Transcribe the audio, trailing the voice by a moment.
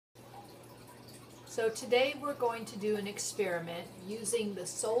So today we're going to do an experiment using the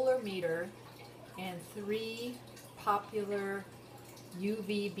Solarmeter and 3 popular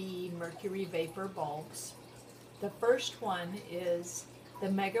UVB Mercury Vapor Bulbs. The first one is the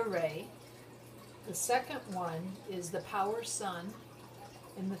Megaray, the second one is the Powersun,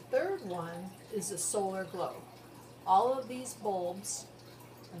 and the third one is the Solarglo. All of these bulbs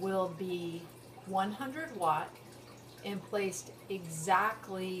will be 100 watt and placed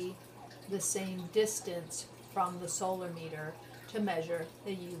exactly the same distance from the Solarmeter to measure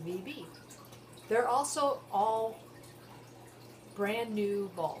the UVB. They're also all brand new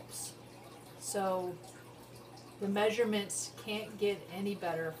bulbs, so the measurements can't get any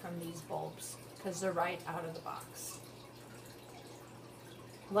better from these bulbs because they're right out of the box.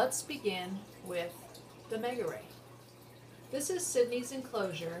 Let's begin with the Megaray. This is Sydney's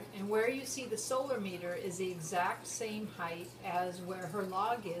enclosure, and where you see the Solarmeter is the exact same height as where her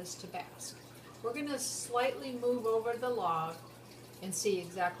log is to bask. We're going to slightly move over the log and see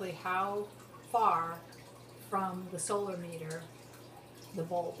exactly how far from the Solarmeter the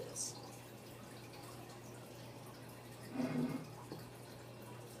bulb is.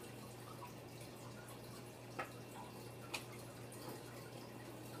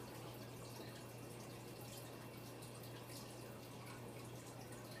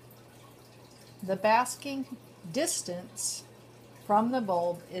 The basking distance from the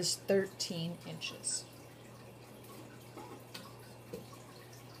bulb is 13 inches.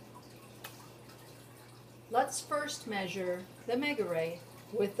 Let's first measure the Megaray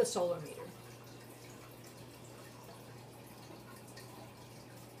with the Solarmeter.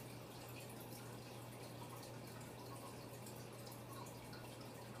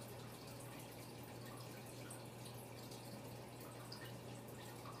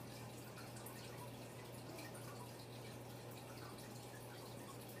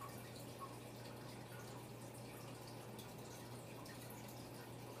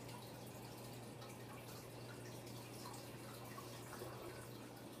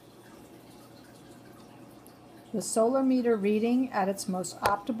 The Solarmeter reading at its most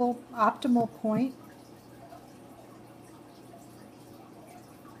optimal point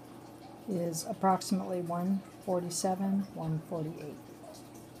is approximately 147, 148.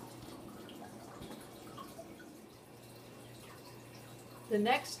 The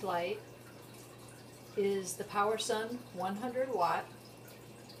next light is the Powersun 100 watt.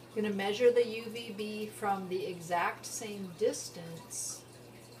 I'm going to measure the UVB from the exact same distance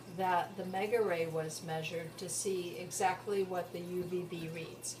that the Megaray was measured to see exactly what the UVB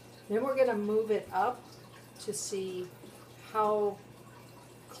reads. Then we're going to move it up to see how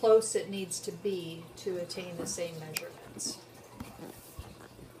close it needs to be to attain the same measurements.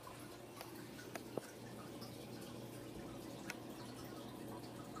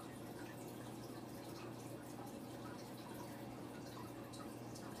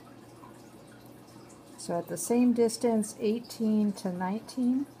 So at the same distance, 18 to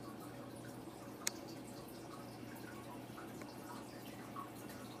 19.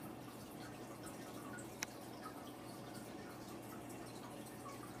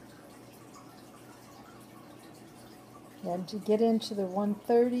 And to get into the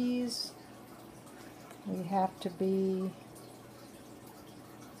 130s, we have to be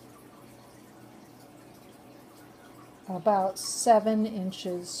about 7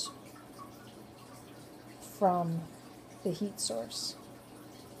 inches from the heat source.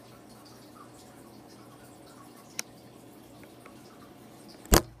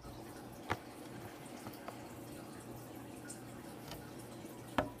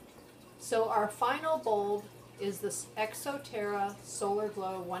 So our final bulb is this Exoterra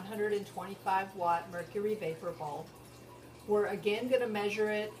Solarglo 125 watt Mercury Vapor Bulb. We're again going to measure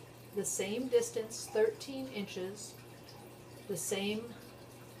it the same distance, 13 inches, the same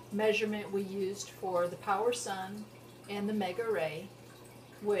measurement we used for the Powersun and the Megaray,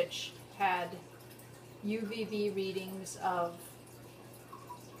 which had UVB readings of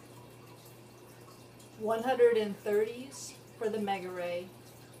 130s for the Megaray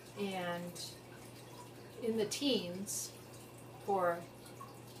and in the teens for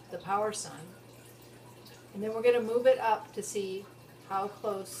the Powersun. And then we're going to move it up to see how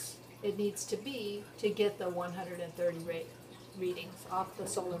close it needs to be to get the 130 readings off the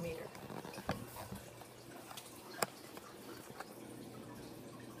Solarmeter.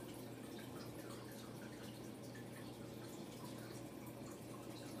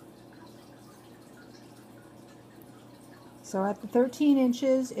 So at the 13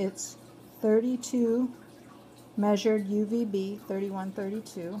 inches, it's 32 measured UVB,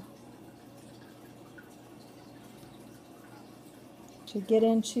 3132. to get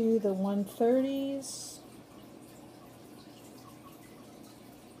into the 130s.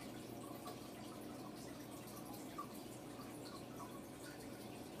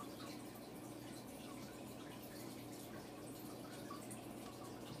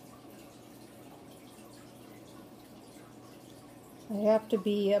 They have to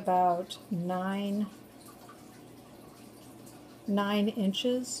be about 9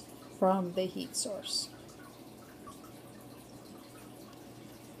 inches from the heat source.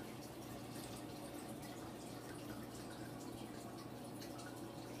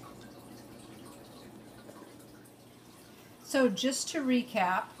 So just to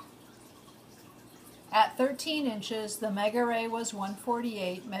recap, at 13 inches, the Megaray was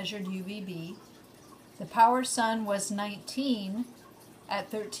 148 measured UVB. The Powersun was 19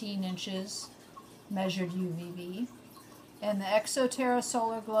 at 13 inches measured UVB. And the Exoterra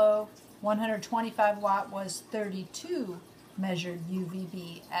Solarglo 125 watt was 32 measured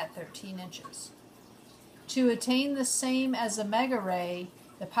UVB at 13 inches. To attain the same as the Megaray,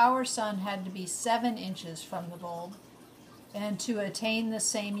 the Powersun had to be 7 inches from the bulb. And to attain the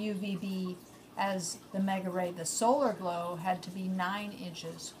same UVB as the Megaray, the Solarglo had to be 9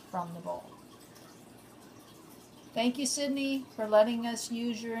 inches from the bulb. Thank you, Sydney, for letting us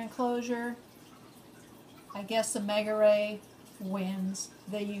use your enclosure. I guess the Megaray wins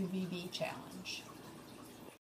the UVB challenge.